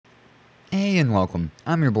Hey and welcome,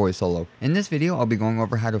 I'm your boy Solo. In this video I'll be going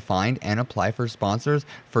over how to find and apply for sponsors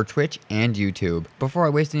for Twitch and YouTube. Before I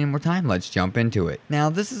waste any more time, let's jump into it. Now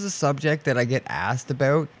this is a subject that I get asked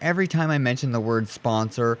about every time I mention the word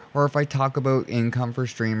sponsor or if I talk about income for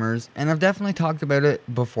streamers, and I've definitely talked about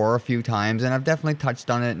it before a few times and I've definitely touched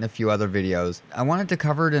on it in a few other videos. I wanted to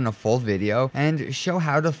cover it in a full video and show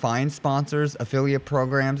how to find sponsors, affiliate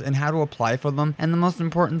programs, and how to apply for them, and the most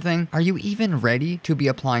important thing, are you even ready to be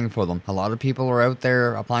applying for them? A lot of people are out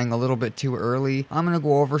there applying a little bit too early. I'm going to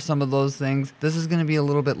go over some of those things. This is going to be a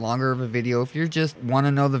little bit longer of a video. If you just want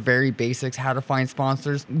to know the very basics, how to find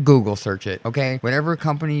sponsors, Google search it, okay? Whatever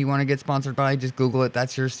company you want to get sponsored by, just Google it.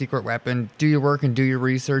 That's your secret weapon. Do your work and do your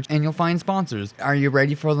research and you'll find sponsors. Are you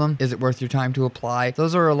ready for them? Is it worth your time to apply?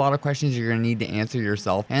 Those are a lot of questions you're going to need to answer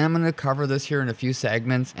yourself. And I'm going to cover this here in a few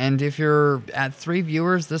segments. And if you're at 3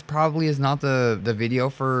 viewers, this probably is not the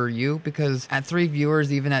video for you, because at 3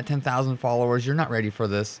 viewers, even at 10,000 followers, you're not ready for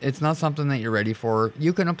this. It's not something that you're ready for.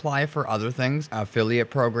 You can apply for other things, affiliate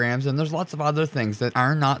programs, and there's lots of other things that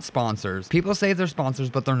are not sponsors. People say they're sponsors,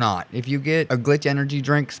 but they're not. If you get a Glytch energy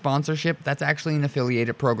drink sponsorship, that's actually an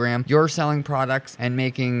affiliated program. You're selling products and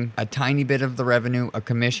making a tiny bit of the revenue, a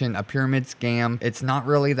commission, a pyramid scam. It's not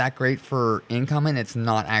really that great for income, and it's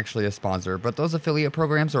not actually a sponsor. But those affiliate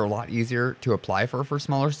programs are a lot easier to apply for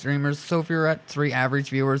smaller streamers. So if you're at 3 average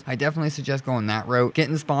viewers, I definitely suggest going that route.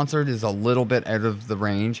 Getting sponsored is a little bit out of the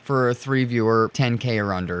range for a 3 viewer, 10K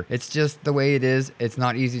or under. It's just the way it is. It's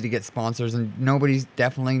not easy to get sponsors, and nobody's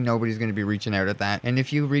going to be reaching out at that. And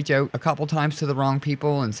if you reach out a couple times to the wrong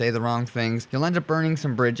people and say the wrong things, you'll end up burning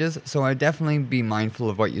some bridges. So I'd definitely be mindful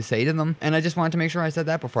of what you say to them. And I just wanted to make sure I said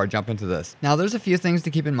that before I jump into this. Now there's a few things to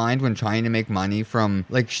keep in mind when trying to make money from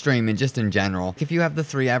like streaming, just in general. If you have the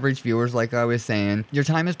 3 average viewers, like I was saying, your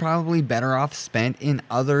time is probably better off spent in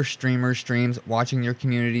other streamers' streams, watching your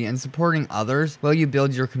community and supporting others while you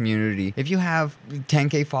build your community. If you have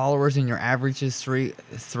 10K followers and your average is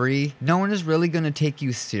three, no one is really going to take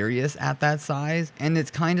you serious at that size, and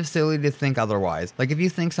it's kind of silly to think otherwise. Like if you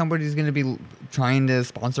think somebody's going to be trying to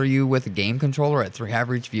sponsor you with a game controller at 3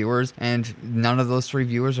 average viewers and none of those 3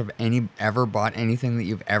 viewers have ever bought anything that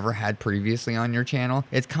you've ever had previously on your channel,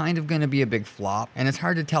 it's kind of going to be a big flop. And it's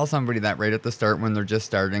hard to tell somebody that right at the start when they're just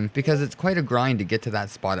starting, because it's quite a grind to get to that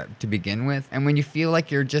spot to begin with. And when you feel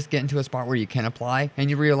like you're just getting to a spot where you can apply and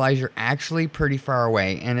you realize you're actually pretty far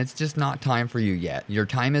away and it's just not time for you yet, your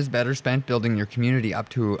time is better spent building your community up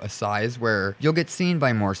to a size where you'll get seen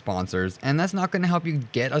by more sponsors. And that's not going to help you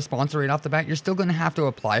get a sponsor right off the bat. You're still going to have to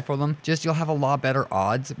apply for them, just you'll have a lot better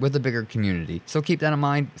odds with a bigger community. So keep that in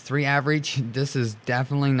mind. 3 average, this is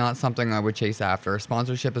definitely not something I would chase after.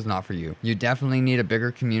 Sponsorship is not for you. You definitely need a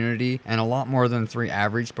bigger community and a lot more than 3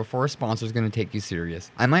 average before a sponsor is going to take you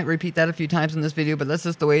serious. I might repeat that a few times in this video, but that's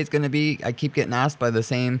just the way it's going to be. I keep getting asked by the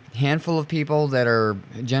same handful of people that are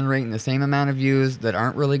generating the same amount of views that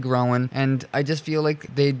aren't really growing, and I just feel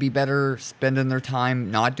like they'd be better spending their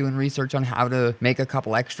time not doing research on how to make a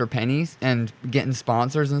couple extra pennies and getting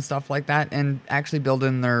sponsors and stuff like that, and actually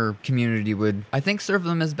building their community would, I think, serve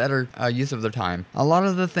them as better use of their time. A lot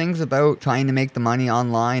of the things about trying to make the money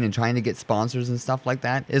online and trying to get sponsors and stuff like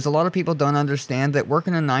that is a lot of people don't understand that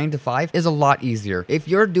working a 9 to 5 is a lot easier. If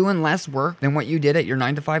you're doing less work than what you did at your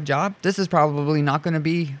 9 to 5 job, this is probably not going to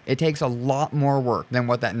be, it takes a lot more work than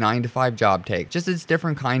what that 9 to 5 job takes. Just it's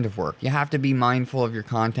different kind of work. You have to be mindful of your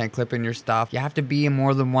content, clipping your stuff. You have to be in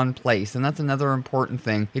more than one place, and that's another important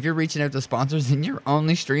thing. If you're reaching out to sponsors and you're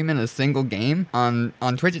only streaming a single game on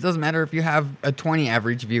Twitch, it doesn't matter if you have a 20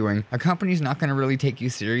 average viewing. A company's not going to really take you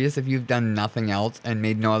serious if you've done nothing else and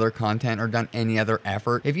made no other content or done any other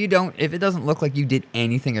effort. If it doesn't look like you did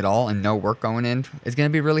anything at all and no work going in, it's going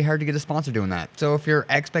to be really hard to get a sponsor doing that. So if your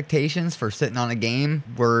expectations for sitting on a game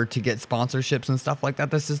were to get sponsorships and stuff like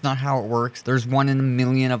that, this is not how it works. There's 1 in a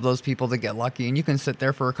million of those people that get lucky, and you can sit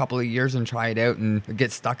there for a couple of years and try it out and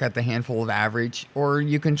get stuck at the handful of average, or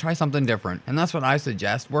you can try something different. And that's what I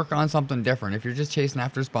suggest. Work on something different. If you're just chasing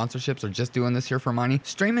after sponsorships or just doing this here for money,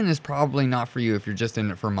 streaming is probably not for you if you're just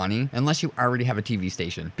in it for money, unless you already have a TV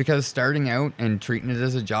station, because starting out and treating it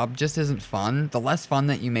as a job just isn't fun. The less fun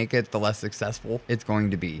that you make it, the less successful it's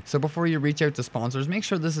going to be. So before you reach out to sponsors, make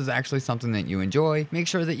sure this is actually something that you enjoy. Make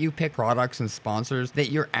sure that you pick products and sponsors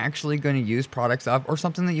that you're actually going to use products of, or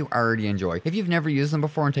something that you already enjoy. If you've never used them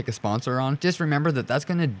before and take a sponsor on, just remember that that's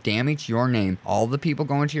going to damage your name. All the people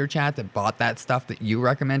going to your chat that bought that stuff that you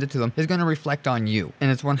recommended to them is going to reflect on you.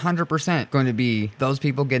 And it's 100% going to be those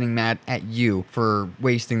people getting mad at you for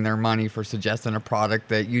wasting their money, for suggesting a product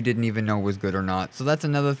that you didn't even know was good or not. So that's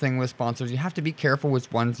another thing with sponsors. You have to be careful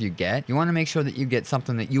which ones you get. You want to make sure that you get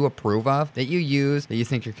something that you approve of, that you use, that you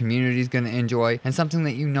think your community is going to enjoy, and something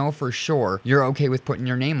that you know for sure you're okay with putting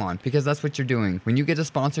your name on, because that's what you're doing. When you get a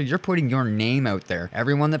sponsor, you're putting your name out there.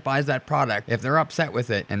 Everyone that buys that product, if they're upset with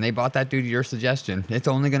it and they bought that due to your suggestion, it's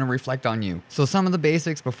only going to reflect on you. So some of the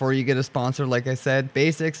basics before you get a sponsor, like I said,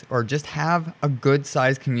 basics or just have a good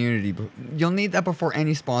sized community. You'll need that before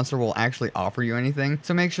any sponsor will actually offer you anything.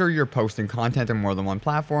 So make sure you're posting content in more than one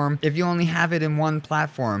platform. If you only have it in one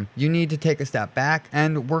platform, you need to take a step back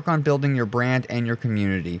and work on building your brand and your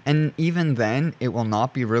community. And even then, it will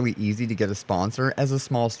not be really easy to get a sponsor as a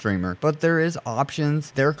small streamer, but there is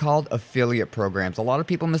options. They're called affiliate programs. A lot of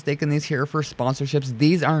people mistaken these here for sponsorships.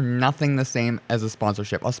 These are nothing the same as a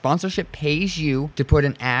sponsorship. A sponsorship pays you to put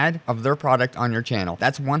an ad of their product on your channel.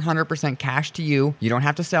 That's 100% cash to you. You don't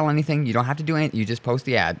have to sell anything. You don't have to do anything. You just post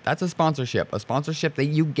the ad. That's a sponsorship. A sponsorship that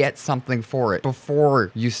you get something for it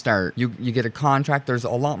before you start. You get a contract. There's a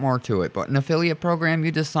lot more to it. But an affiliate program,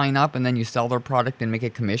 you just sign up and then you sell their product and make a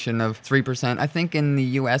commission of 3%. I think in the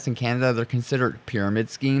US and Canada, they're considered pyramid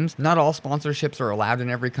schemes. Not all sponsorships are allowed in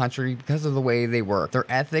every country because of the way they work. Their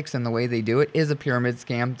ethics and the way they do it is a pyramid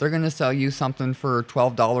scam. They're going to sell you something for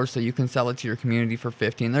 $12 so you can sell it to your community for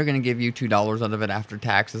 $15. They're going to give you $2 out of it after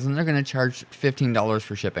taxes, and they're going to charge $15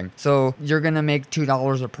 for shipping. So you're going to make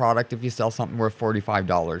 $2 a product if you sell something worth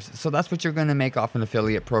 $45. So that's what you're going to make off an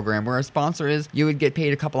affiliate program. Where a sponsor is, you would get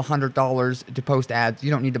paid a couple $100 to post ads.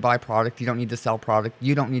 You don't need to buy product. You don't need to sell product.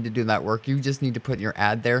 You don't need to do that work. You just need to put your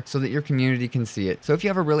ad there so that your community can see it. So if you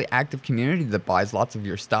have a really active community that buys lots of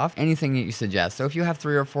your stuff, anything that you suggest. So if you have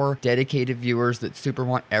 3 or 4 dedicated viewers that super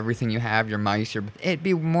want everything you have, your mice, it'd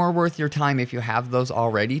be more worth your time if you have those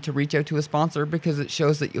already to reach out to a sponsor, because it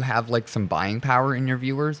shows that you have like some buying power in your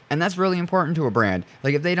viewers. And that's really important to a brand.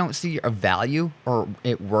 Like if they don't see a value or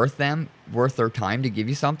it worth their time to give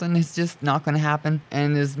you something, it's just not going to happen.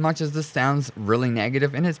 And as much as this sounds really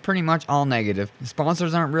negative, and it's pretty much all negative,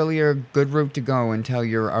 sponsors aren't really a good route to go until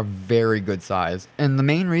you're a very good size. And the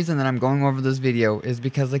main reason that I'm going over this video is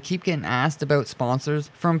because I keep getting asked about sponsors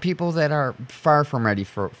from people that are far from ready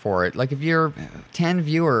for it. Like if you're 10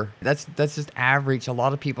 viewer, that's just average. A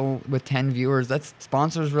lot of people with 10 viewers, that's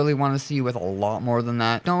sponsors really want to see you with a lot more than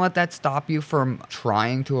that. Don't let that stop you from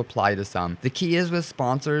trying to apply to some. The key is with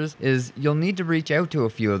sponsors is you'll need to reach out to a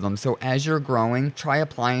few of them. So as you're growing, try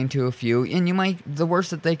applying to a few, and the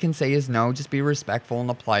worst that they can say is no. Just be respectful and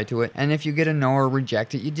apply to it. And if you get a no or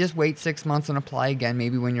reject it, you just wait 6 months and apply again,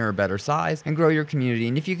 maybe when you're a better size, and grow your community.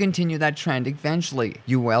 And if you continue that trend, eventually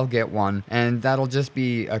you will get one, and that'll just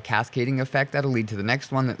be a cascading effect that'll lead to the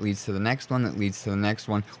next one, that leads to the next one, that leads to the next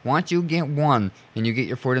one. Once you get one and you get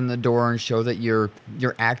your foot in the door and show that you're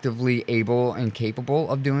actively able and capable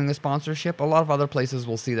of doing a sponsorship, a lot of other places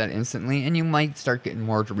will see that instantly, and you might start getting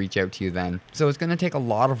more to reach out to you then. So it's going to take a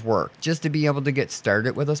lot of work just to be able to get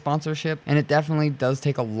started with a sponsorship, and it definitely does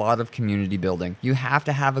take a lot of community building. You have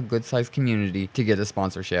to have a good sized community to get a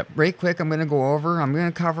sponsorship. Right quick, I'm going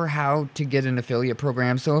to cover how to get an affiliate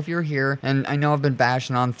program. So if you're here, and I know I've been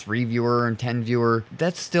bashing on 3 viewer and 10 viewer,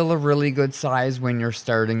 that's still a really good size when you're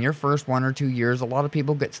starting. Your first 1 or 2 years, a lot of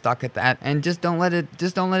people get stuck at that, and just don't let it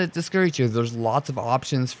discourage you. There's lots of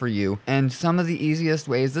options for you, and some of the easiest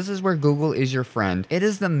ways, this is where Google is your friend. It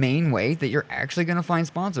is the main way that you're actually going to find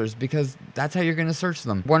sponsors, because that's how you're going to search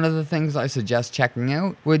them. One of the things I suggest checking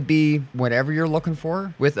out would be whatever you're looking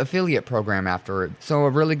for with affiliate program after it. So a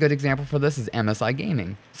really good example for this is MSI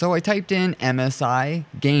Gaming. So I typed in MSI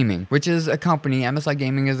Gaming, which is a company. MSI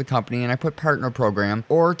Gaming is a company, and I put partner program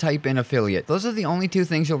or type in affiliate. Those are the only 2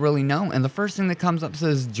 things you'll really know. And the first thing that comes up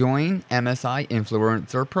says join MSI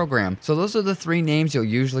influencer program. So those are the 3 names you'll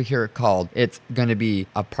usually hear it called. It's going to be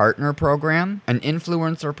a partner program, an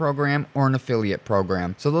influencer program, or an affiliate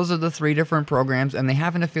program. So those are the 3 different programs, and they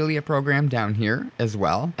have an affiliate program down here as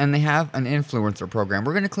well, and they have an influencer program.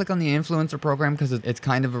 We're going to click on the influencer program because it's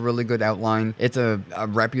kind of a really good outline. It's a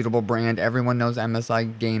reputable brand. Everyone knows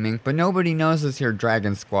MSI Gaming, but nobody knows this here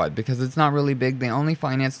Dragon Squad because it's not really big. They only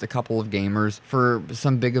financed a couple of gamers for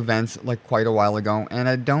some big events like quite a while ago, and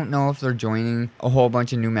I don't know if they're joining a whole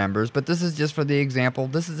bunch of new members, but this is just for the example.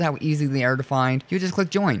 This is how easy they are to find. You just click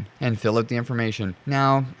join, and fill out the information.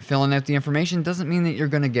 Now, filling out the information doesn't mean that you're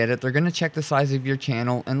going to get it. They're going to check the size of your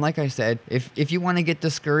channel. And like I said, if you want to get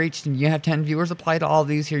discouraged and you have 10 viewers, apply to all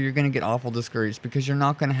these here, you're going to get awful discouraged because you're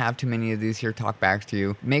not going to have too many of these here talk back to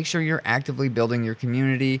you. Make sure you're actively building your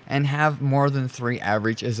community, and have more than 3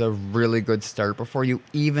 average is a really good start before you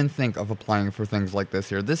even think of applying for things like this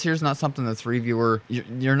here. This here's not something that's 3 viewer.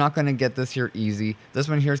 You're not going to get this here easy. This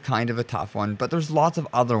one here is kind of a tough one, but there's lots of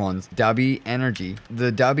other ones. Dubby Energy.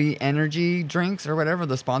 The Dubby Energy drinks or whatever,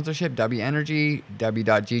 the sponsorship, Dubby Energy,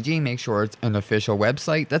 dubby.gg. Make sure it's an official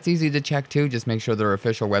website. That's easy to check too. Just make sure they're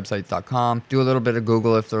officialwebsites.com. Do a little bit of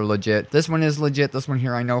Google if they're legit. This one is legit. This one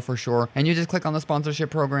here I know for sure. And you just click on the sponsorship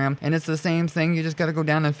program and it's the same thing. You just got to go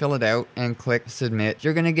down and fill it out and click submit.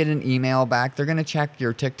 You're going to get an email back. They're going to check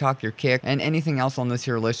your TikTok, your Kick, and anything else on this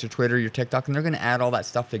here list, your Twitter, your TikTok, and they're going to add all that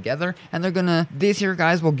stuff together. And they're going to, these here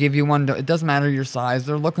guys will give you one. It doesn't matter your size.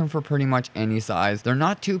 They're looking for pretty much any size. They're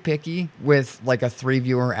not too picky with like a 3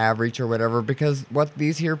 viewer average or whatever, because what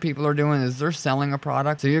these here people are doing is they're selling a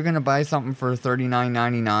product. So you're going to buy something for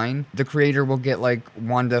 $39.99. The creator will get like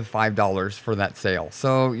 $1 to $5 for that sale.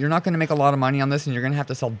 So you're not going to make a lot of money on this, and you're going to have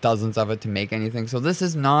to sell dozens of it to make anything. So this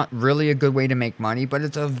is not really a good way to make money, but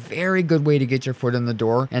it's a very good way to get your foot in the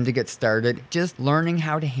door and to get started. Just learning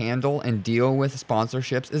how to handle and deal with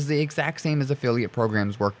sponsorships is the exact same as affiliate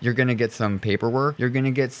programs work. You're going to get some paperwork. You're going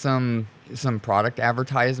to get some product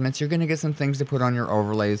advertisements. You're going to get some things to put on your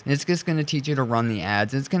overlays, and it's just going to teach you to run the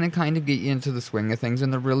ads. It's going to kind of get you into the swing of things,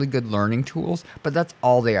 and they're really good learning tools, but that's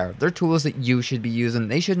all they are. They're tools that you should be using.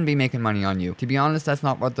 They shouldn't be making money on you. To be honest, that's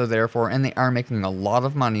not what they're there for, and they are making a lot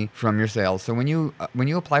of money from your sales. So when you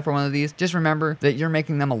apply for one of these, just remember that you're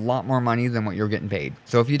making them a lot more money than what you're getting paid.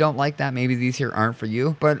 So if you don't like that, maybe these here aren't for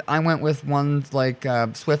you, but I went with ones like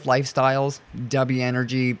Swift Lifestyles, Dubby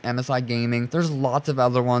Energy, MSI Gaming. There's lots of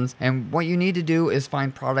other ones, and what you need to do is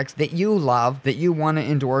find products that you love, that you want to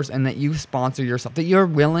endorse, and that you sponsor yourself, that you're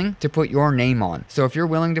willing to put your name on. So if you're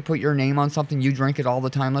willing to put your name on something, you drink it all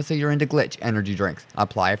the time. Let's say you're into Glytch energy drinks.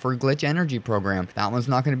 Apply for Glytch energy program. That one's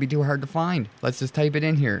not going to be too hard to find. Let's just type it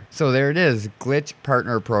in here. So there it is, Glytch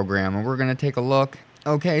partner program, and we're going to take a look.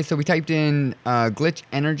 Okay, so we typed in Glytch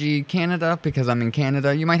Energy Canada because I'm in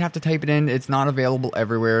Canada. You might have to type it in. It's not available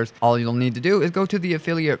everywhere. All you'll need to do is go to the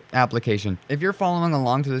affiliate application. If you're following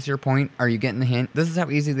along to this here point, are you getting the hint? This is how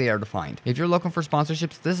easy they are to find. If you're looking for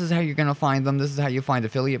sponsorships, this is how you're going to find them. This is how you find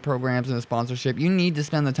affiliate programs and a sponsorship. You need to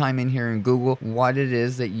spend the time in here and Google what it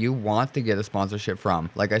is that you want to get a sponsorship from.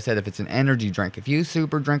 Like I said, if it's an energy drink, if you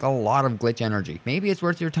super drink a lot of Glytch Energy, maybe it's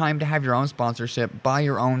worth your time to have your own sponsorship, buy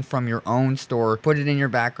your own from your own store, put it in your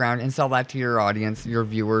background and sell that to your audience, your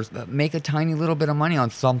viewers. Make a tiny little bit of money on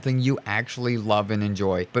something you actually love and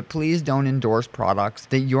enjoy. But please don't endorse products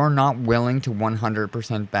that you're not willing to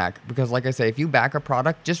 100% back, because like I say, if you back a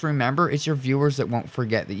product, just remember it's your viewers that won't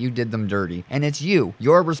forget that you did them dirty, and it's you.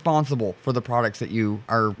 You're responsible for the products that you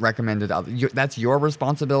are recommended. That's your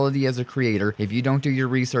responsibility as a creator. If you don't do your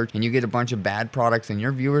research and you get a bunch of bad products and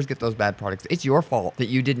your viewers get those bad products, it's your fault that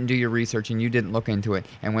you didn't do your research and you didn't look into it.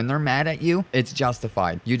 And when they're mad at you, it's justified.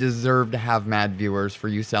 You deserve to have mad viewers for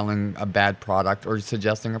you selling a bad product or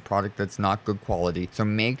suggesting a product that's not good quality. So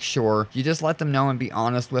make sure you just let them know and be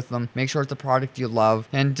honest with them. Make sure it's a product you love,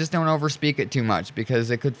 and just don't overspeak it too much,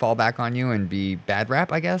 because it could fall back on you and be bad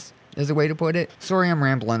rap, I guess is a way to put it. Sorry I'm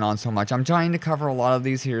rambling on so much. I'm trying to cover a lot of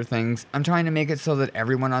these here things. I'm trying to make it so that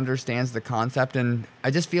everyone understands the concept, and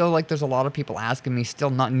I just feel like there's a lot of people asking me still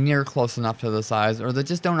not near close enough to the size, or that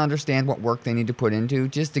just don't understand what work they need to put into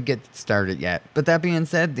just to get started yet. But that being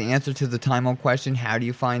said, the answer to the time-old question, how do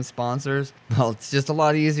you find sponsors? Well, it's just a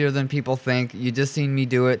lot easier than people think. You just seen me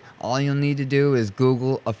do it. All you'll need to do is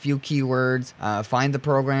Google a few keywords, find the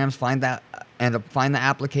programs, find the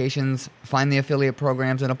applications, find the affiliate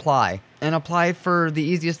programs, and apply. And apply for the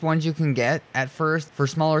easiest ones you can get at first. For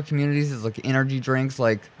smaller communities, it's like energy drinks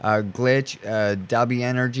like Glytch, Dubby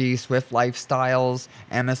Energy, Swift Lifestyles,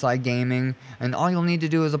 MSI Gaming. And all you'll need to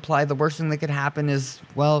do is apply. The worst thing that could happen is,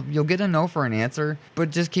 well, you'll get a no for an answer,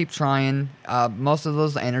 but just keep trying. Most of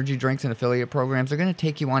those energy drinks and affiliate programs are going to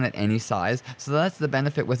take you on at any size. So that's the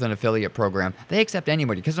benefit with an affiliate program. They accept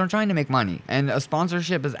anybody because they're trying to make money. And a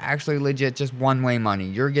sponsorship is actually legit just one-way money.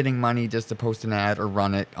 You're getting money just to post an ad or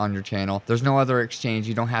run it on your channel. There's no other exchange.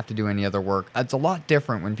 You don't have to do any other work. It's a lot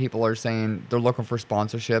different when people are saying they're looking for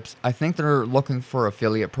sponsorships. I think they're looking for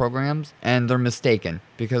affiliate programs, and they're mistaken,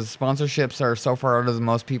 because sponsorships are so far out of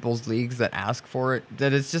most people's leagues that ask for it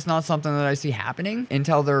that it's just not something that I see happening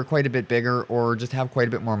until they're quite a bit bigger, or just have quite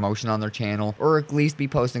a bit more motion on their channel, or at least be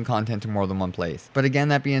posting content to more than one place. But again,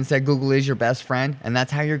 that being said, Google is your best friend, and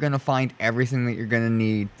that's how you're going to find everything that you're going to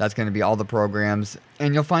need. That's going to be all the programs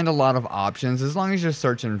and you'll find a lot of options as long as you're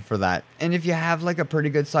searching for that. And if you have like a pretty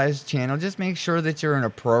good sized channel, just make sure that you're an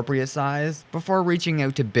appropriate size before reaching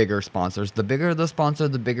out to bigger sponsors. The bigger the sponsor,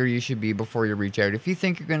 the bigger you should be before you reach out. If you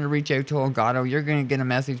think you're going to reach out to Elgato, you're going to get a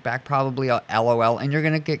message back, probably a LOL, and you're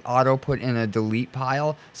going to get auto put in a delete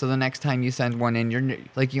pile. So the next time you send one in, you're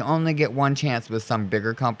like, you only get one chance with some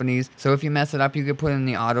bigger companies. So if you mess it up, you get put in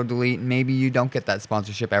the auto delete, and maybe you don't get that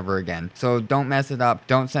sponsorship ever again. So don't mess it up.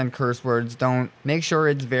 Don't send curse words. Don't make sure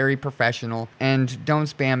it's very professional, and don't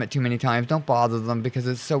spam it too many times. Don't bother them, because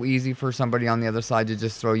it's so easy for somebody on the other side to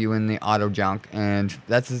just throw you in the auto junk, and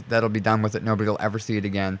that'll be done with it. Nobody will ever see it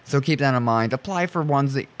again. So keep that in mind. Apply for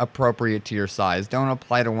ones that are appropriate to your size. Don't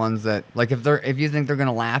apply to ones that, like, if you think they're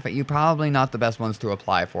gonna laugh at you, probably not the best ones to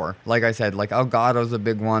apply for. Like I said, like Elgato's a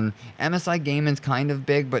big one. MSI Gaming's kind of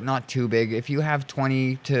big, but not too big. If you have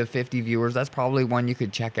 20 to 50 viewers, that's probably one you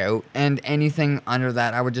could check out. And anything under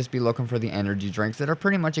that, I would just be looking for the energy drinks that are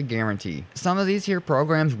pretty much a guarantee. Some of these here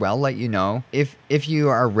programs will let you know if you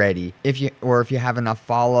are ready, if you have enough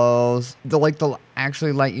follows. They'll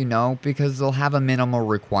actually let you know, because they'll have a minimal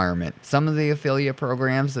requirement. Some of the affiliate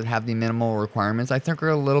programs that have the minimal requirements, I think, are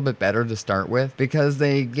a little bit better to start with, because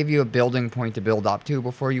they give you a building point to build up to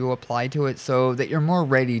before you apply to it, so that you're more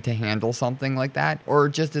ready to handle something like that, or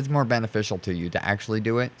just it's more beneficial to you to actually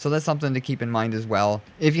do it. So that's something to keep in mind as well.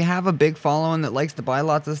 If you have a big following that likes to buy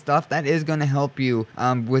lots of stuff, that is going to help you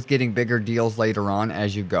with getting bigger deals later on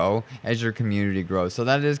as you go, as your community grows. So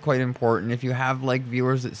that is quite important. If you have like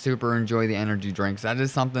viewers that super enjoy the energy drinks, that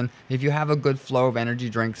is something. If you have a good flow of energy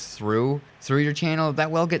drinks through your channel,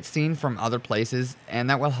 that will get seen from other places, and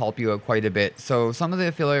that will help you out quite a bit. So some of the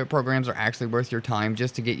affiliate programs are actually worth your time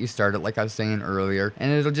just to get you started, like I was saying earlier,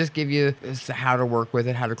 and it'll just give you how to work with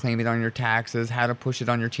it, how to claim it on your taxes, how to push it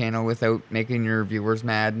on your channel without making your viewers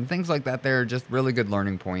mad, and things like that. They're just really good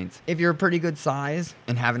learning points. If you're a pretty good size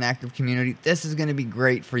and have an active community, this is going to be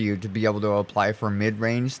great for you to be able to apply for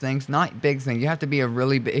mid-range things, not big things. You have to be a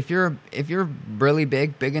really big, if you're really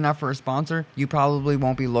big enough for a sponsor, you probably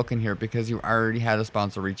won't be looking here, because you already had a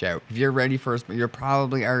sponsor reach out. If you're ready for you're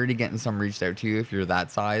probably already getting some reached out to you if you're that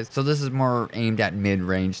size. So this is more aimed at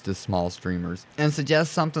mid-range to small streamers. And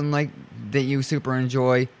suggest something like that you super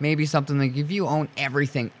enjoy. Maybe something like, if you own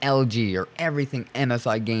everything LG or everything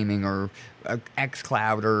MSI Gaming or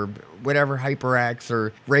xCloud or whatever, HyperX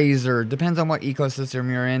or Razer, depends on what ecosystem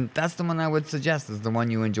you're in, that's the one I would suggest, is the one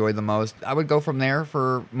you enjoy the most. I would go from there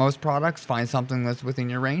for most products. Find something that's within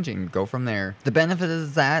your range and go from there. The benefit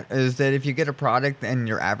is that if you get a product and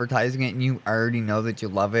you're advertising it and you already know that you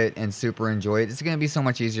love it and super enjoy it, it's going to be so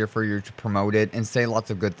much easier for you to promote it and say lots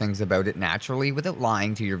of good things about it naturally without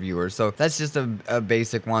lying to your viewers. So that's just a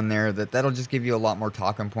basic one there, that'll just give you a lot more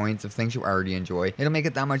talking points of things you already enjoy. It'll make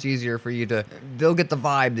it that much easier for you they'll get the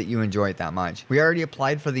vibe that you enjoy it that much. We already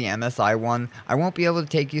applied for the MSI one. I won't be able to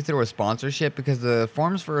take you through a sponsorship, because the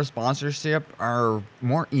forms for a sponsorship are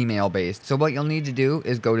more email based. So what you'll need to do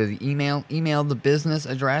is go to the email the business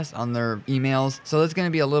address on their emails. So it's going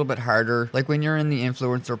to be a little bit harder. Like when you're in the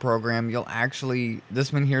influencer program,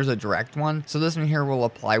 this one here is a direct one. So this one here will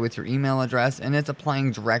apply with your email address, and it's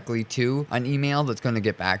applying directly to an email that's going to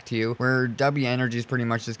get back to you, where W Energy is pretty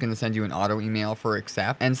much just going to send you an auto email for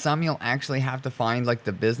accept. And some you'll actually have to find like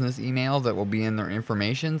the business email that will be in their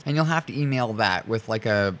informations, and you'll have to email that with like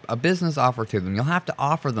a business offer to them. You'll have to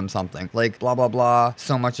offer them something like blah blah blah,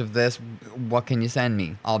 so much of this, what can you send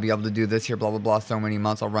me? I'll be able to do this here, blah blah blah, so many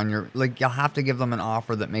months, I'll run your, like, you'll have to give them an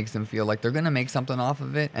offer that makes them feel like they're gonna make something off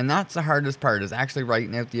of it. And that's the hardest part, is actually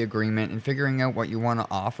writing out the agreement and figuring out what you want to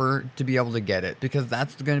offer to be able to get it, because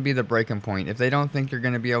that's going to be the breaking point. If they don't think you're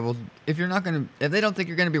going to be able, if they don't think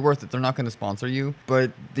you're going to be worth it, they're not going to sponsor you.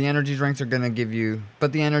 But the energy drinks are going to give you,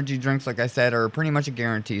 the energy drinks, like I said, are pretty much a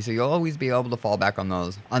guarantee, so you'll always be able to fall back on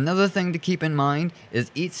those. Another thing to keep in mind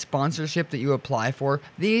is each sponsorship that you apply for,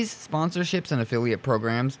 these sponsorships and affiliate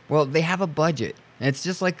programs, well, they have a budget. It's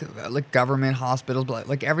just like government, hospitals,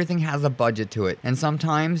 like everything has a budget to it. And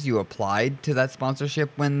sometimes you applied to that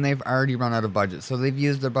sponsorship when they've already run out of budget. So they've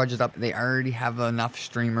used their budget up, they already have enough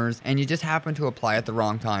streamers, and you just happen to apply at the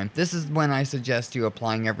wrong time. This is when I suggest you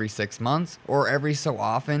applying every 6 months or every so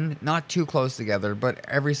often, not too close together, but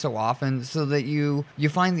every so often, so that you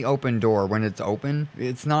find the open door when it's open.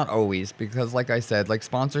 It's not always, because like I said, like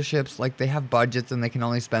sponsorships, like they have budgets and they can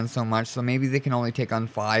only spend so much. So maybe they can only take on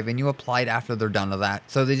 5, and you applied after they're done none of that.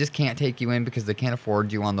 So they just can't take you in because they can't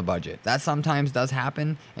afford you on the budget. That sometimes does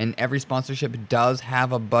happen, and every sponsorship does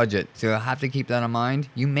have a budget. So you'll have to keep that in mind.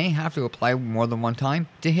 You may have to apply more than one time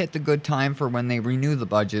to hit the good time for when they renew the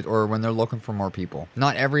budget or when they're looking for more people.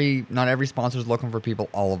 Not every sponsor's looking for people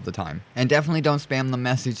all of the time. And definitely don't spam the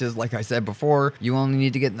messages. Like I said before, you only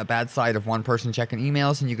need to get in the bad side of one person checking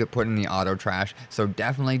emails and you get put in the auto trash. So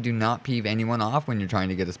definitely do not peeve anyone off when you're trying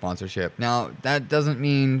to get a sponsorship. Now, that doesn't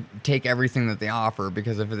mean take everything that they offer,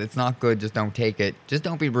 because if it's not good, just don't take it. Just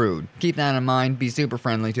don't be rude. Keep that in mind. Be super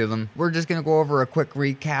friendly to them. We're just going to go over a quick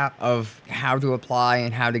recap of how to apply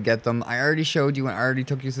and how to get them. I already showed you and I already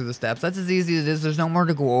took you through the steps. That's as easy as it is. There's no more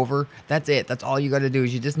to go over. That's it. That's all you got to do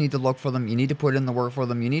is you just need to look for them. You need to put in the work for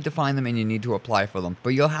them. You need to find them and you need to apply for them. But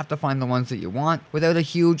you'll have to find the ones that you want without a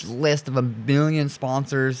huge list of a million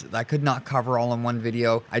sponsors that could not cover all in one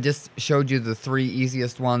video. I just showed you the 3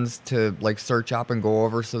 easiest ones to like search up and go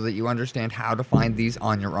over so that you understand how to find these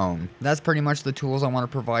on your own. That's pretty much the tools I want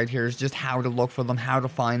to provide here, is just how to look for them, how to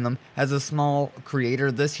find them. As a small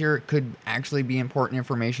creator, this here could actually be important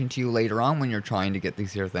information to you later on when you're trying to get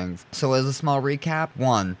these here things. So as a small recap,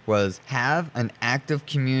 1 was have an active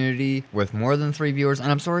community with more than 3 viewers.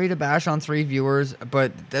 And I'm sorry to bash on 3 viewers,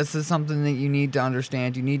 but this is something that you need to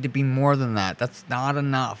understand. You need to be more than that. That's not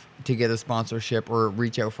enough to get a sponsorship or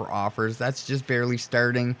reach out for offers. That's just barely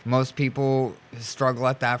starting. Most people struggle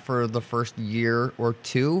at that for the first year or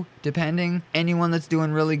 2, depending. Anyone that's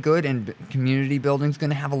doing really good and community building is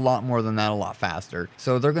going to have a lot more than that a lot faster.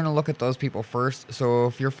 So they're going to look at those people first. So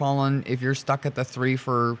if you're stuck at the 3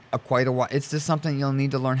 for quite a while, it's just something you'll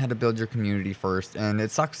need to learn how to build your community first. And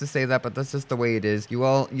it sucks to say that, but that's just the way it is. You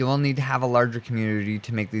will need to have a larger community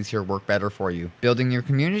to make these here work better for you. Building your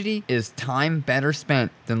community is time better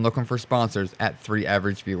spent than looking for sponsors at 3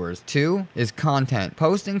 average viewers. 2 is content.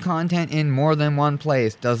 Posting content in more than one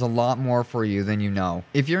place does a lot more for you than you know.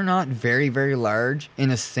 If you're not very, very large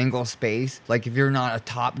in a single space, like if you're not a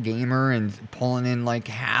top gamer and pulling in like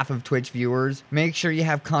half of Twitch viewers, make sure you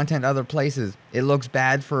have content other places. It looks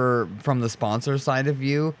bad from the sponsor side of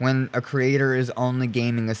view when a creator is only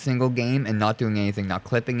gaming a single game and not doing anything, not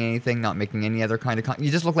clipping anything, not making any other kind of content.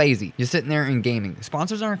 You just look lazy. You're sitting there and gaming.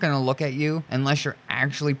 Sponsors aren't going to look at you unless you're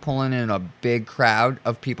actually pulling in a big crowd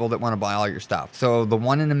of people that want to buy all your stuff. So the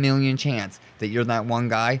 1 in a million chance that you're that one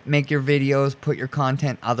guy, make your videos, put your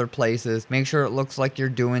content other places, make sure it looks like you're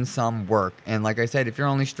doing some work. And like I said, if you're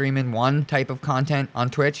only streaming one type of content on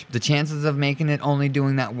Twitch, the chances of making it only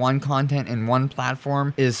doing that one content in one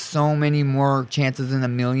platform is so many more chances in a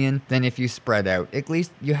million than if you spread out. At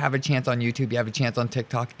least you have a chance on YouTube, you have a chance on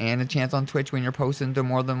TikTok, and a chance on Twitch when you're posting to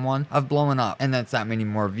more than one of blowing up. And that's that many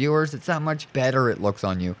more viewers. It's that much better it looks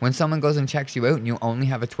on you. When someone goes and checks you out and you only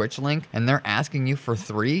have a Twitch link and they're asking you for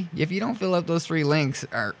 3, if you don't fill out those 3 links,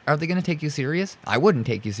 are they going to take you serious? I wouldn't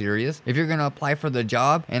take you serious. If you're going to apply for the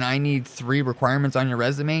job and I need 3 requirements on your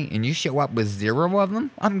resume and you show up with 0 of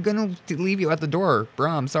them, I'm going to leave you at the door.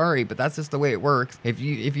 Bro, I'm sorry, but that's just the way it works. If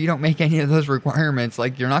you don't make any of those requirements,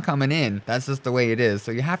 like, you're not coming in. That's just the way it is.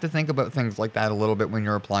 So you have to think about things like that a little bit when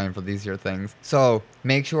you're applying for these here things. So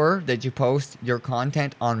make sure that you post your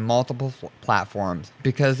content on multiple platforms,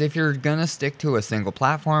 because if you're gonna stick to a single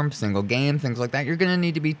platform, single game, things like that, you're gonna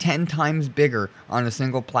need to be 10 times bigger on a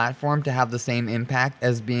single platform to have the same impact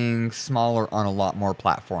as being smaller on a lot more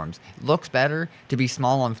platforms. It looks better to be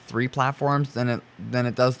small on 3 platforms than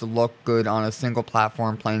it does to look good on a single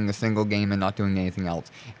platform playing a single game and not doing anything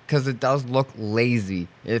else, because it does look lazy.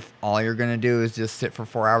 If all you're gonna do is just sit for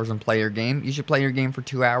 4 hours and play your game, you should play your game for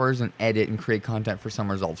 2 hours and edit and create content for some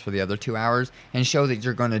results for the other 2 hours and show that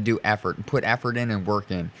you're gonna do effort and put effort in and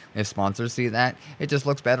work in. If sponsors see that, it just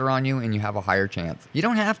looks better on you and you have a higher chance. You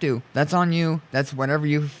don't have to. That's on you. That's whatever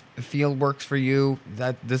you feel works for you.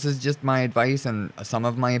 This is just my advice and some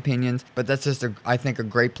of my opinions, but that's just I think a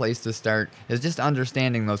great place to start is just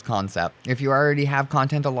understanding those concepts. If you already have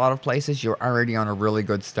content a lot of places, you're already on a really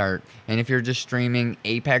good start. And if you're just streaming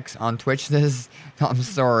Apex on Twitch, I'm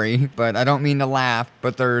sorry, but I don't mean to laugh,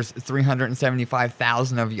 but there's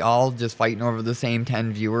 375,000 of y'all just fighting over the same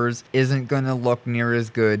 10 viewers isn't gonna look near as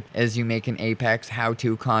good as you making Apex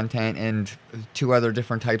how-to content and 2 other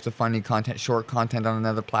different types of funny content, short content on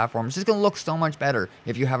another platform. It's just gonna look so much better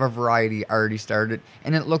if you have a variety already started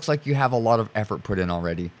and it looks like you have a lot of effort put in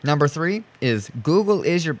already. Number 3 is Google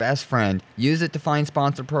is your best friend. Use it to find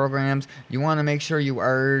sponsor programs. You want to make sure you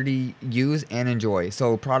already use and enjoy.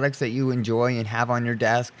 So products that you enjoy and have on your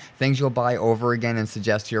desk, things you'll buy over again and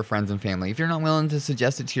suggest to your friends and family. If you're not willing to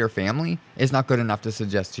suggest it to your family, it's not good enough to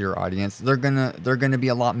suggest to your audience. They're gonna be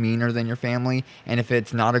a lot meaner than your family, and if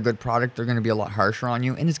it's not a good product, they're gonna to be a lot harsher on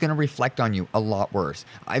you, and it's going to reflect on you a lot worse.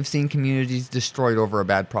 I've seen communities destroyed over a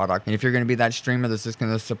bad product, and if you're going to be that streamer that's just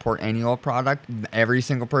going to support any old product, every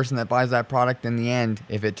single person that buys that product in the end,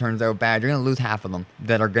 if it turns out bad, you're going to lose half of them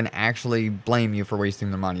that are going to actually blame you for wasting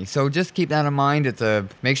their money. So just keep that in mind.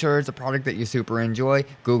 Make sure it's a product that you super enjoy.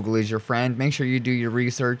 Google is your friend. Make sure you do your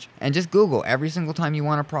research, and just Google every single time you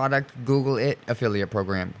want a product. Google it, affiliate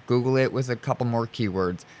program. Google it with a couple more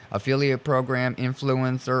keywords. Affiliate program,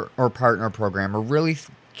 influencer, or partner program are really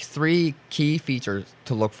three key features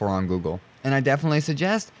to look for on Google. And I definitely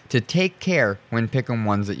suggest to take care when picking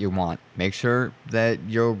ones that you want. Make sure that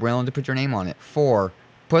you're willing to put your name on it. 4,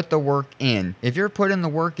 put the work in. If you're putting the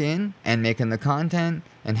work in and making the content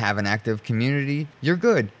and have an active community, you're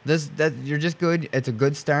good. You're just good. It's a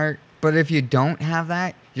good start. But if you don't have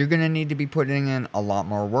that, you're going to need to be putting in a lot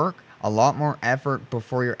more work, a lot more effort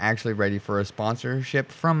before you're actually ready for a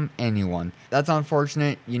sponsorship from anyone. That's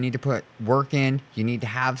unfortunate. You need to put work in. You need to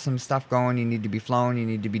have some stuff going. You need to be flowing. You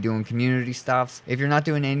need to be doing community stuffs. If you're not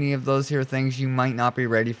doing any of those here things, you might not be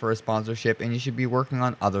ready for a sponsorship, and you should be working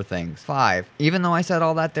on other things. 5, even though I said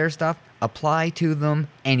all that there stuff, apply to them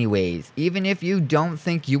anyways. Even if you don't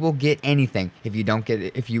think you will get anything, if you don't get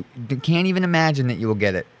it, if you can't even imagine that you will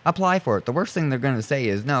get it, apply for it. The worst thing they're going to say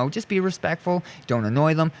is no. Just be respectful. Don't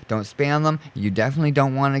annoy them. Don't spam them. You definitely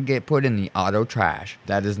don't want to get put in the auto trash.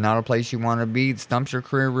 That is not a place you want to be. It stumps your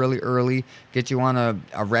career really early. Get you on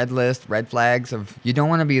a red list, red flags of you don't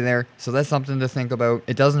want to be there. So that's something to think about.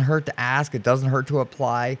 It doesn't hurt to ask. It doesn't hurt to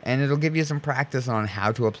apply. And it'll give you some practice on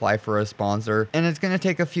how to apply for a sponsor. And it's going to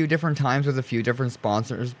take a few different times with a few different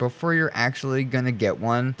sponsors before you're actually going to get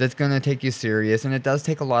one that's going to take you serious. And it does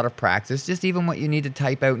take a lot of practice. Just even what you need to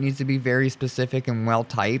type out needs to be very specific and well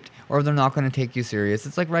typed, or they're not going to take you serious.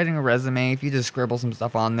 It's like writing a resume. If you just scribble some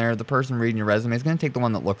stuff on there, the person reading your resume is going to take the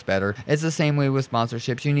one that looks better. It's the same way with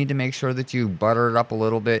sponsorships. You need to make sure that you butter it up a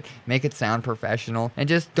little bit, make it sound professional, and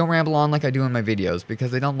just don't ramble on like I do in my videos,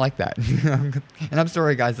 because they don't like that. And I'm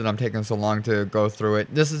sorry guys that I'm taking so long to go through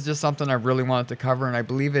it. This is just something I really wanted to cover, and I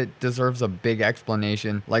believe it deserves a big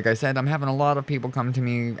explanation. Like I said, I'm having a lot of people come to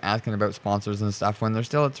me asking about sponsors and stuff when they're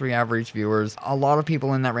still at 3 average viewers. A lot of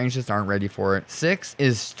people in that range just aren't ready for it. 6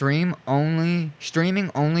 is streaming only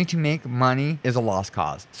to make money is a lost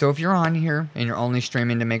cause. So if you're on here and you're only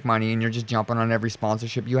streaming to make money and you're just jumping on every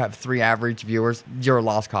sponsorship, you have 3 average viewers, you're a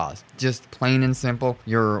lost cause. Just plain and simple.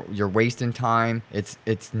 You're wasting time. It's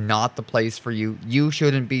not the place for you. You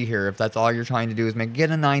shouldn't be here if that's all you're trying to do is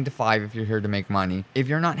get a 9 to 5 if you're here to make money. If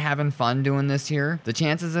you're not having fun doing this here, the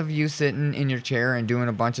chances of you sitting in your chair and doing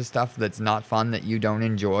a bunch of stuff that's not fun that you don't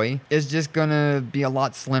enjoy is just gonna be a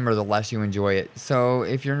lot slimmer the less you enjoy it. So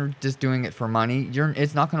if you're just doing it for money,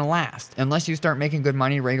 it's not gonna last. Unless you start making good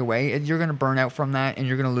money right away, you're gonna burn out from that and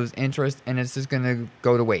you're gonna lose interest, and it's just gonna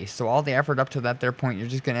go to waste. So all the effort up to that point, you're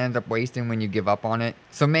just gonna end up wasting when you give up on it.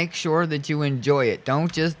 So make sure that you enjoy it.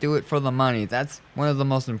 Don't just do it for the money. That's one of the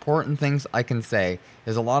most important things I can say.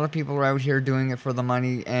 There's a lot of people are out here doing it for the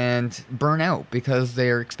money and burn out because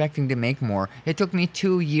they're expecting to make more. It took me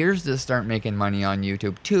 2 years to start making money on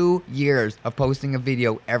YouTube. 2 years of posting a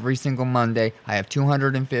video every single Monday. I have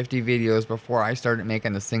 250 videos before I started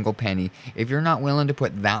making a single penny. If you're not willing to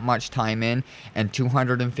put that much time in and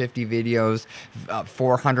 250 videos,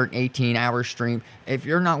 418-hour stream, if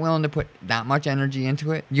you're not willing to put that much energy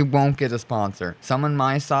into it, you won't get a sponsor. Someone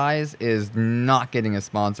my size is not getting a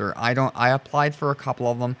sponsor. I applied for a couple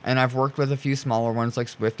of them, and I've worked with a few smaller ones like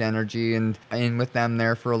Swift Energy and with them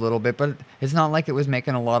there for a little bit, but it's not like it was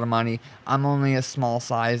making a lot of money. I'm only a small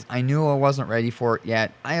size. I knew I wasn't ready for it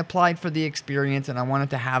yet. I applied for the experience, and I wanted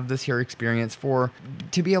to have this here experience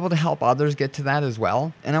to be able to help others get to that as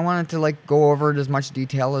well. And I wanted to go over it as much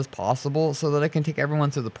detail as possible so that I can take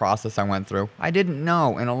everyone through the process I went through. I didn't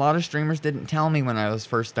know, and a lot of streamers didn't tell me when I was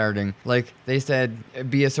first starting. They said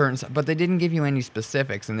be a certain, but they didn't give you any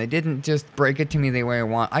specifics, and they didn't just break it to me the way I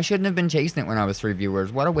want. I shouldn't have been chasing it when I was 3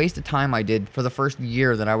 viewers. What a waste of time I did for the first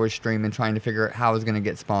year that I was streaming, trying to figure out how I was going to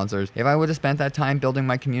get sponsors. If I would have spent that time building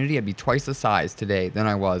my community, I'd be twice the size today than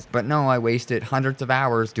I was. But no, I wasted hundreds of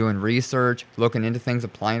hours doing research, looking into things,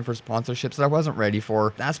 applying for sponsorships that I wasn't ready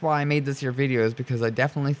for. That's why I made this here video, is because I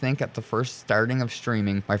definitely think at the first starting of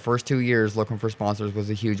streaming, my first 2 years looking for sponsors was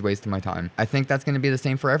a huge waste of my time. I think that's going to be the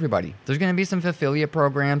same for everybody. There's going to be some affiliate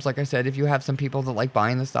programs, like I said, if you have some people that like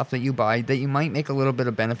buying the stuff that you buy that you might make a little bit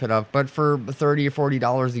of benefit of, but for $30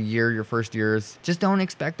 or $10 a year your first years. Just don't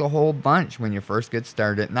expect a whole bunch when you first get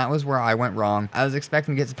started. And that was where I went wrong. I was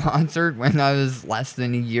expecting to get sponsored when I was less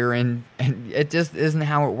than a year in, and it just isn't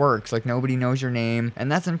how it works. Like, nobody knows your name,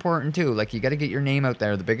 and that's important too. Like, you got to get your name out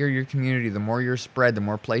there. The bigger your community, the more you're spread, the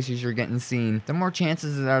more places you're getting seen, the more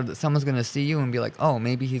chances there are that someone's going to see you and be like, oh,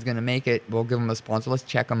 maybe he's going to make it. We'll give him a sponsor. Let's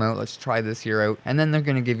check him out. Let's try this here out. And then they're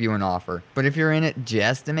going to give you an offer. But if you're in it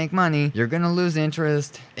just to make money, you're going to lose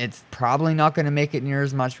interest. It's probably not going to make it near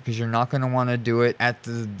as much because you're not going to want to do it at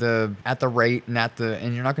the rate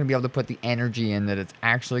and you're not going to be able to put the energy in that it's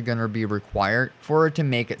actually going to be required for it to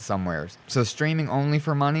make it somewhere. So streaming only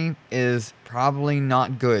for money is probably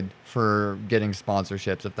not good for getting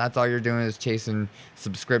sponsorships. If that's all you're doing is chasing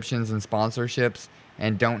subscriptions and sponsorships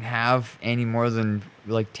and don't have any more than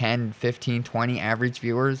like 10, 15, 20 average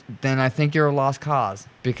viewers, then I think you're a lost cause,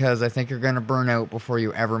 because I think you're going to burn out before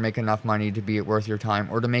you ever make enough money to be it worth your time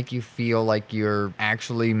or to make you feel like you're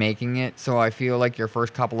actually making it. So I feel like your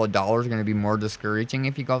first couple of dollars are going to be more discouraging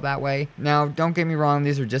if you go that way. Now, don't get me wrong,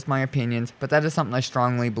 these are just my opinions, but that is something I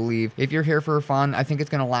strongly believe. If you're here for fun, I think it's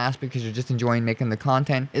going to last because you're just enjoying making the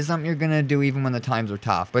content. It's something you're going to do even when the times are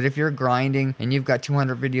tough. But if you're grinding and you've got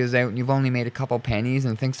 200 videos out and you've only made a couple pennies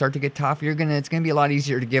and things start to get tough, it's going to be a lot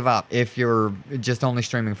easier to give up if you're just only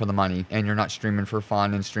streaming for the money and you're not streaming for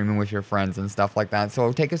fun and streaming with your friends and stuff like that.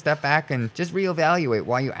 So take a step back and just reevaluate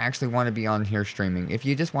why you actually want to be on here streaming. If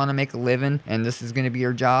you just want to make a living and this is going to be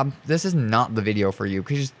your job, this is not the video for you,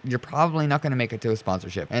 because you're probably not going to make it to a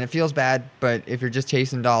sponsorship. And it feels bad, but if you're just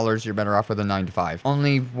chasing dollars, you're better off with a 9 to 5.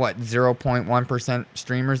 Only 0.1%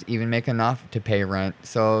 streamers even make enough to pay rent.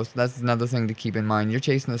 So that's another thing to keep in mind. You're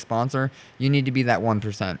chasing a sponsor, you need to be that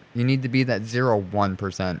 1%. You need to be that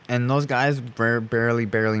 0.1%. And those guys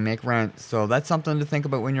barely make rent. So that's something to think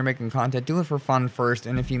about when you're making content. Do it for fun first,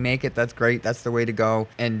 and if you make it, that's great. That's the way to go.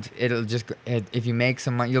 And it'll just, if you make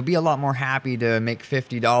some money, you'll be a lot more happy to make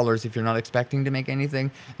 $50 if you're not expecting to make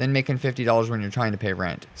anything than making $50 when you're trying to pay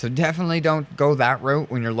rent. So definitely don't go that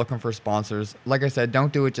route when you're looking for sponsors. Like I said,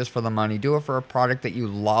 don't do it just for the money. Do it for a product that you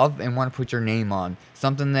love and want to put your name on.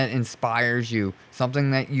 Something that inspires you,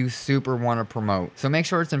 something that you super want to promote. So make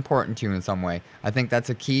sure it's important to you in some way. I think that's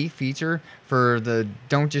a key feature for the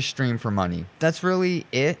don't just stream for money. That's really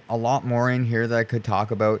it. A lot more in here that I could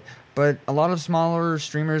talk about. But a lot of smaller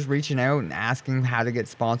streamers reaching out and asking how to get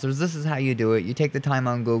sponsors. This is how you do it. You take the time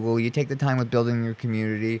on Google. You take the time with building your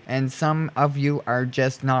community. And some of you are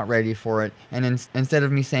just not ready for it. And instead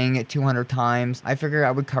of me saying it 200 times, I figured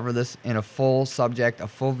I would cover this in a full subject, a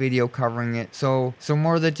full video covering it. So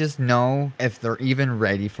more that just know if they're even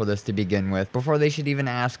ready for this to begin with, before they should even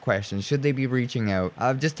ask questions. Should they be reaching out?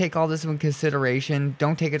 Just take all this in consideration.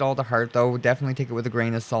 Don't take it all to heart, though. Definitely take it with a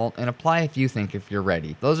grain of salt and apply if you think if you're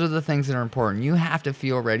ready. Those are the things that are important. You have to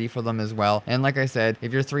feel ready for them as well. And like I said,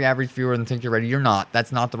 if you're 3 average viewers and think you're ready, you're not.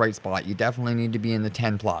 That's not the right spot. You definitely need to be in the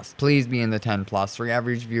 10 plus. Please be in the 10 plus. 3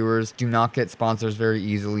 average viewers do not get sponsors very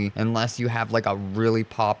easily unless you have like a really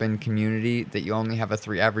pop-in community that you only have a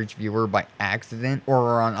 3 average viewer by accident or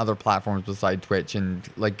are on other platforms beside Twitch and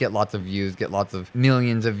like get lots of views, get lots of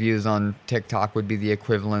millions of views on TikTok would be the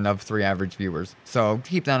equivalent of 3 average viewers. So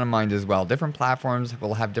keep that in mind as well. Different platforms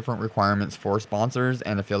will have different requirements for sponsors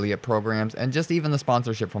and affiliate programs and just even the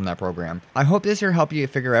sponsorship from that program. I hope this here helped you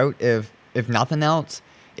figure out if nothing else,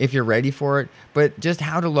 if you're ready for it, but just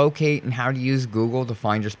how to locate and how to use Google to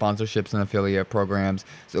find your sponsorships and affiliate programs.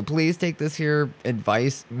 So please take this here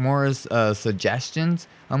advice more as suggestions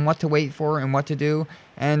on what to wait for and what to do.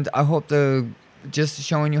 And I hope just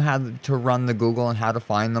showing you how to run the Google and how to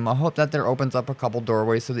find them. I hope that there opens up a couple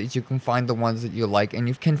doorways so that you can find the ones that you like and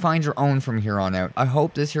you can find your own from here on out. I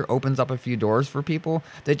hope this here opens up a few doors for people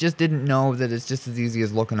that just didn't know that it's just as easy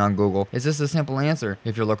as looking on Google. It's just a simple answer.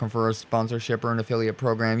 If you're looking for a sponsorship or an affiliate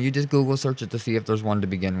program, you just Google search it to see if there's one to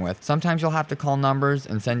begin with. Sometimes you'll have to call numbers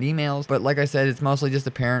and send emails, but like I said, it's mostly just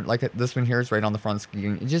apparent. Like this one here is right on the front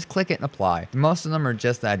screen. You just click it and apply. Most of them are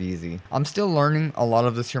just that easy. I'm still learning a lot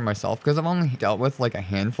of this here myself because I've only dealt with like a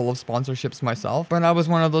handful of sponsorships myself, but I was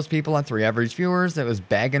one of those people at 3 average viewers that was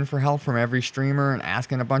begging for help from every streamer and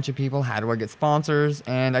asking a bunch of people, how do I get sponsors?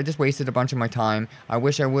 And I just wasted a bunch of my time. I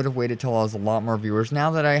wish I would have waited till I was a lot more viewers.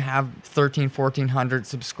 Now that I have 1,400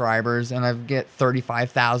 subscribers and I get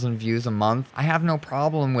 35,000 views a month, I have no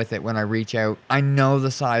problem with it when I reach out. I know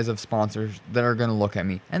the size of sponsors that are going to look at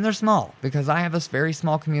me, and they're small because I have a very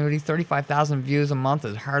small community. 35,000 views a month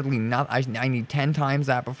is hardly nothing. I need 10 times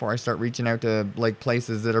that before I start reaching out to to like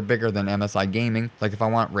places that are bigger than MSI Gaming. Like if I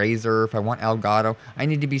want Razer, if I want Elgato, I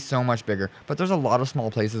need to be so much bigger. But there's a lot of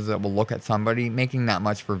small places that will look at somebody making that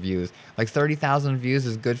much for views. Like 30,000 views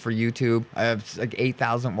is good for YouTube. I have like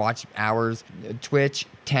 8,000 watch hours. Twitch,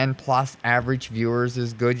 10 plus average viewers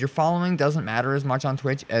is good. Your following doesn't matter as much on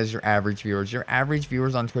Twitch as your average viewers. Your average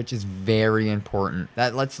viewers on Twitch is very important.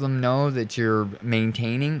 That lets them know that you're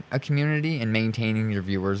maintaining a community and maintaining your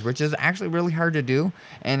viewers, which is actually really hard to do.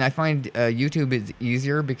 And I find YouTube is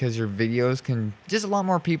easier because your videos can just a lot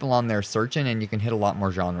more people on there searching, and you can hit a lot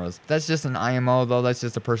more genres. That's just an IMO though. That's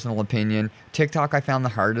just a personal opinion. TikTok I found the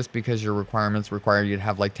hardest because your requirements require you to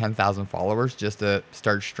have like 10,000 followers just to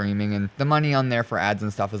start streaming, and the money on there for ads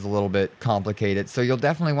and stuff is a little bit complicated. So you'll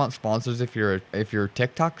definitely want sponsors if you're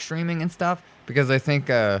TikTok streaming and stuff, because I think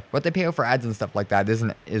what they pay out for ads and stuff like that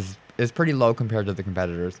is pretty low compared to the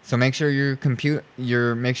competitors. So make sure your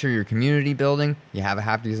community building, you have a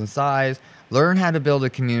half decent size. Learn how to build a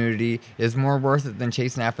community is more worth it than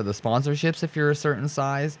chasing after the sponsorships if you're a certain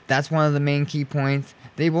size. That's one of the main key points.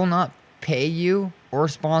 They will not pay you or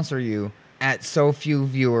sponsor you at so few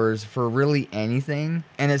viewers for really anything.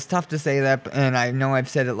 And it's tough to say that, and I know I've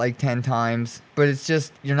said it like 10 times, but it's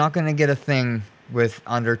just, you're not going to get a thing with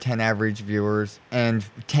under 10 average viewers and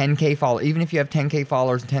 10k followers. Even if you have 10k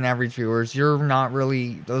followers and 10 average viewers,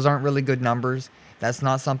 those aren't really good numbers. That's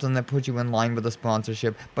not something that puts you in line with a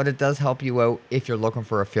sponsorship, but it does help you out if you're looking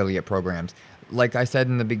for affiliate programs. Like I said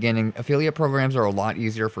in the beginning, affiliate programs are a lot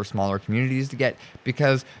easier for smaller communities to get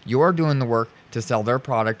because you're doing the work to sell their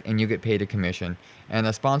product and you get paid a commission. And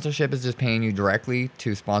a sponsorship is just paying you directly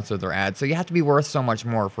to sponsor their ads. So you have to be worth so much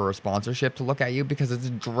more for a sponsorship to look at you because it's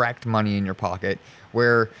direct money in your pocket,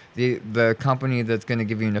 where the company that's going to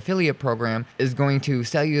give you an affiliate program is going to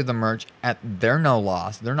sell you the merch at their no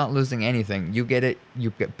loss. They're not losing anything. You get it,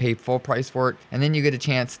 you get paid full price for it, and then you get a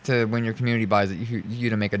chance to, when your community buys it, you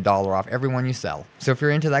to make $1 off everyone you sell. So if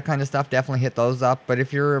you're into that kind of stuff, definitely hit those up. But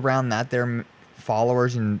if you're around that, they're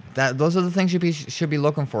followers and those are the things you should be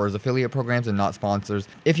looking for, is affiliate programs and not sponsors.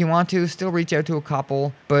 If you want to, still reach out to a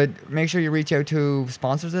couple, but make sure you reach out to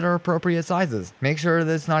sponsors that are appropriate sizes. Make sure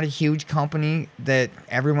that it's not a huge company that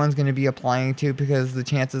everyone's going to be applying to, because the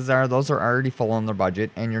chances are those are already full on their budget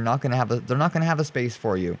and they're not going to have a space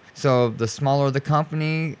for you. So the smaller the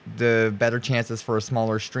company, the better chances for a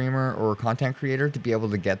smaller streamer or content creator to be able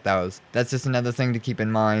to get those. That's just another thing to keep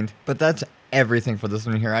in mind. But that's everything for this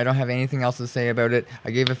one here. I don't have anything else to say about it.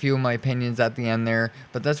 I gave a few of my opinions at the end there,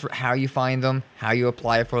 but that's how you find them, how you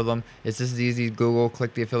apply for them. It's just as easy as Google,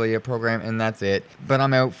 click the affiliate program, and that's it. But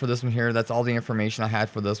I'm out for this one here. That's all the information I had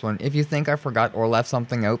for this one. If you think I forgot or left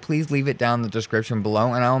something out, please leave it down in the description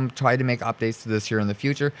below, and I'll try to make updates to this here in the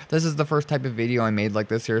future. This is the first type of video I made like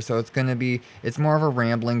this here, so it's more of a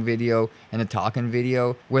rambling video and a talking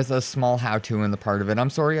video with a small how-to in the part of it. I'm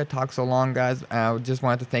sorry I talked so long, guys. I just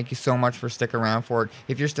wanted to thank you so much for stick around for it.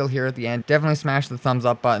 If you're still here at the end, definitely smash the thumbs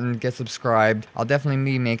up button, get subscribed. I'll definitely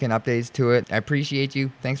be making updates to it. I appreciate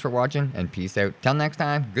you. Thanks for watching, and peace out. Till next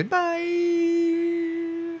time, goodbye.